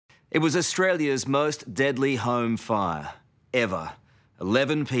It was Australia's most deadly home fire ever.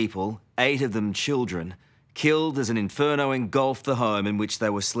 11 people, 8 of them children, killed as an inferno engulfed the home in which they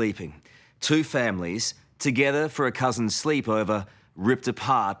were sleeping. 2 families, together for a cousin's sleepover, ripped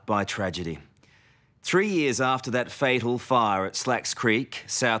apart by tragedy. 3 years after that fatal fire at Slacks Creek,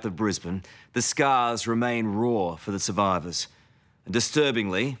 south of Brisbane, the scars remain raw for the survivors. And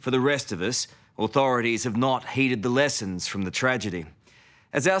disturbingly, for the rest of us, authorities have not heeded the lessons from the tragedy.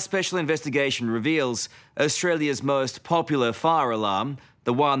 As our special investigation reveals, Australia's most popular fire alarm,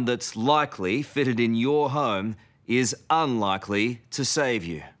 the one that's likely fitted in your home, is unlikely to save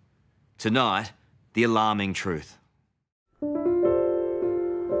you. Tonight, the alarming truth.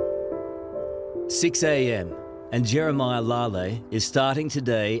 6 a.m, and Jeremiah Lale is starting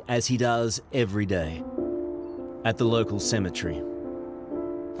today as he does every day, at the local cemetery.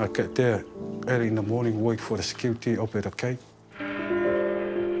 I get there early in the morning, wait for the security, open the gate.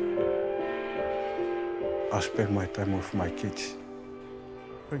 I spend my time with my kids.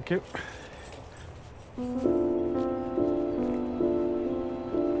 Thank you.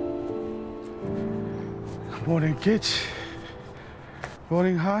 Morning, kids.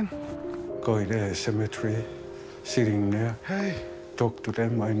 Morning, Han. Going there, cemetery, sitting there. Hey. Talk to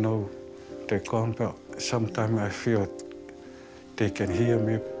them, I know they're gone, but sometimes I feel they can hear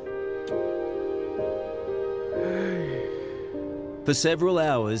me. For several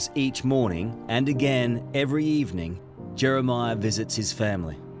hours each morning, and again every evening, Jeremiah visits his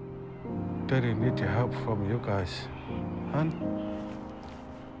family. Daddy need your help from you guys, huh?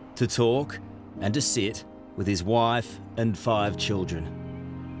 To talk and to sit with his wife and 5 children.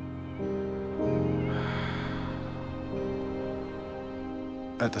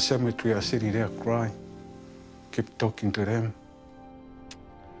 At the cemetery, I'm sitting there crying. Keep talking to them.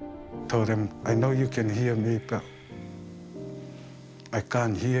 Told them, I know you can hear me, but I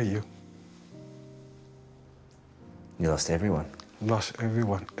can't hear you. You lost everyone? Lost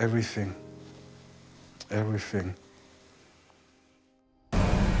everyone, everything. Everything.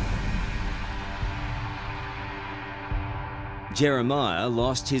 Jeremiah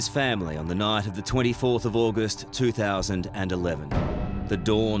lost his family on the night of the 24th of August 2011. The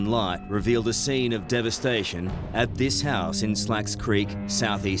dawn light revealed a scene of devastation at this house in Slacks Creek,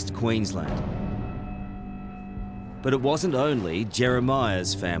 southeast Queensland. But it wasn't only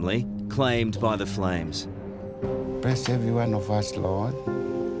Jeremiah's family claimed by the flames. Bless every one of us, Lord.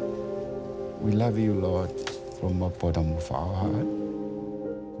 We love you, Lord, from the bottom of our heart.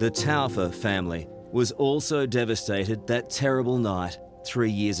 The Taufa family was also devastated that terrible night 3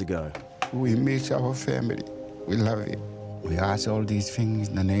 years ago. We miss our family. We love you. We ask all these things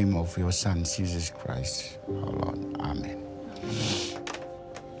in the name of your Son, Jesus Christ, our Lord. Amen.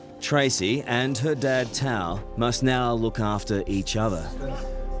 Tracy and her dad, Tao, must now look after each other.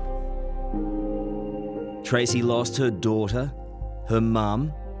 Tracy lost her daughter, her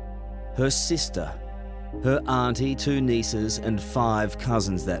mum, her sister, her auntie, 2 nieces and 5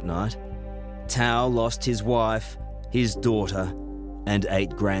 cousins that night. Tao lost his wife, his daughter and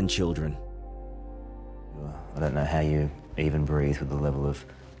 8 grandchildren. I don't know how you even breathe with the level of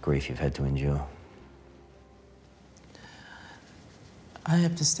grief you've had to endure. I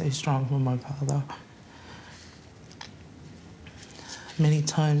have to stay strong for my father. Many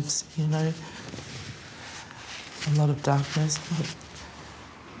times, you know, a lot of darkness, but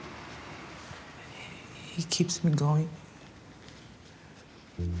he keeps me going.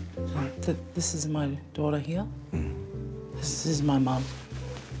 This is my daughter here. This is my mum.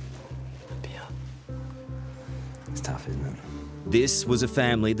 It's tough, isn't it? This was a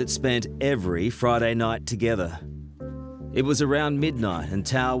family that spent every Friday night together. It was around midnight and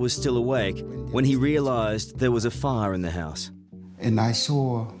Tao was still awake when he realised there was a fire in the house. And I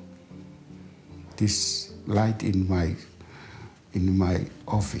saw this light in my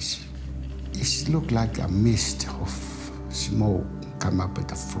office. It looked like a mist of smoke come up at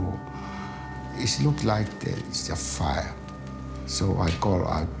the floor. It looked like there is a fire. So I called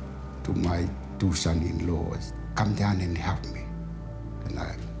out to my 2 sons-in-laws, come down and help me. And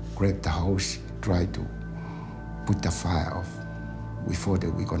I grabbed the hose, tried to put the fire off. We thought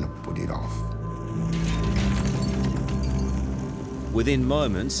that we're gonna put it off. Within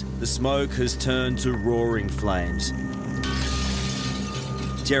moments, the smoke has turned to roaring flames.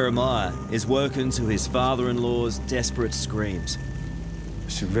 Jeremiah is woken to his father-in-law's desperate screams.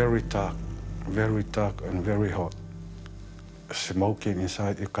 It's very dark and very hot. Smoking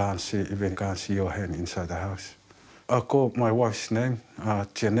inside, you can't see, even can't see your hand inside the house. I called my wife's name,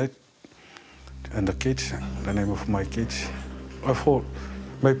 Janet, and the kids, the name of my kids. I thought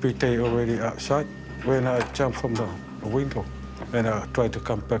maybe they already outside when I jumped from the window. And I tried to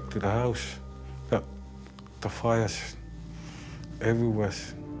come back to the house. The fire's everywhere.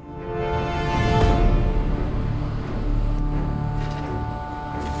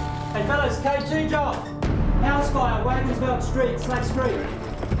 Hey fellas, K2 job. House fire, Wagonsveld Street, Slack Street.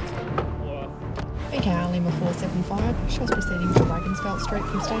 VKR Lima 475, shows proceeding to Wagonsveld Street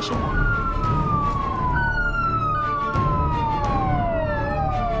from station.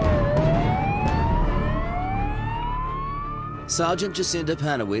 Sergeant Jacinta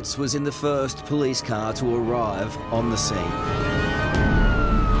Panowitz was in the first police car to arrive on the scene.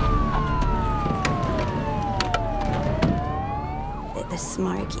 The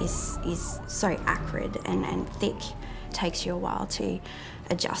smoke is so acrid and thick. It takes you a while to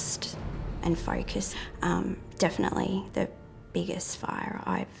adjust and focus. Definitely the biggest fire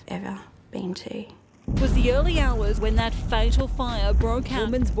I've ever been to. It was the early hours when that fatal fire broke out. A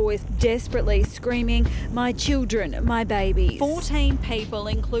woman's voice desperately screaming, "My children, my babies." 14 people,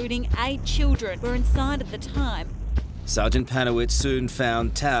 including 8 children, were inside at the time. Sergeant Panowitz soon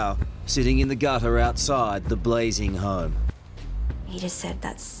found Tao sitting in the gutter outside the blazing home. He just said,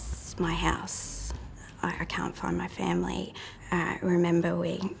 "That's my house. I can't find my family." I remember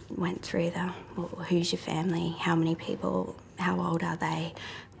we went through well, who's your family? How many people? How old are they?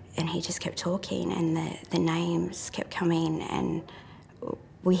 And he just kept talking, and the names kept coming, and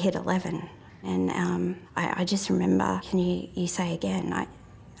we hit 11. And I just remember, can you say again?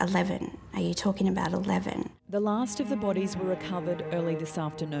 11. Are you talking about 11? The last of the bodies were recovered early this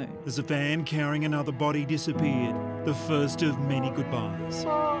afternoon. As a van carrying another body disappeared, the first of many goodbyes.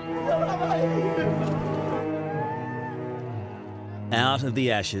 Out of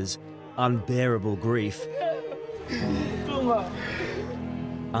the ashes, unbearable grief,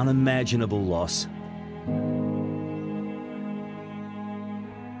 unimaginable loss,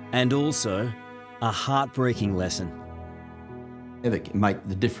 and also a heartbreaking lesson. It can make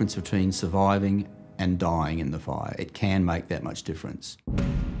the difference between surviving and dying in the fire. It can make that much difference.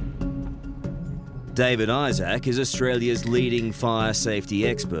 David Isaac is Australia's leading fire safety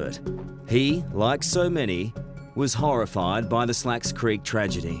expert. He, like so many, was horrified by the Slacks Creek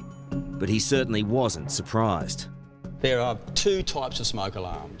tragedy, but he certainly wasn't surprised. There are 2 types of smoke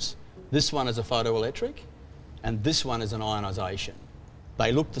alarms. This one is a photoelectric, and this one is an ionisation.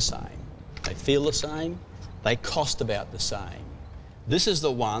 They look the same, they feel the same, they cost about the same. This is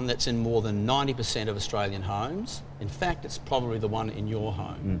the one that's in more than 90% of Australian homes. In fact, it's probably the one in your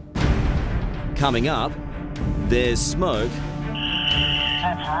home. Coming up, there's smoke,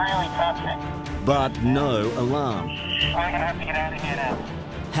 That's really toxic. but no alarm. We're gonna have to get out of here now.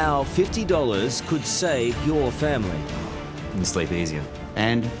 How $50 could save your family. And sleep easier.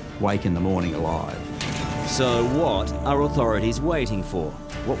 And wake in the morning alive. So what are authorities waiting for?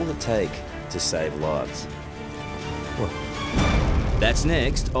 What will it take to save lives? That's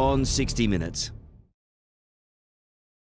next on 60 Minutes.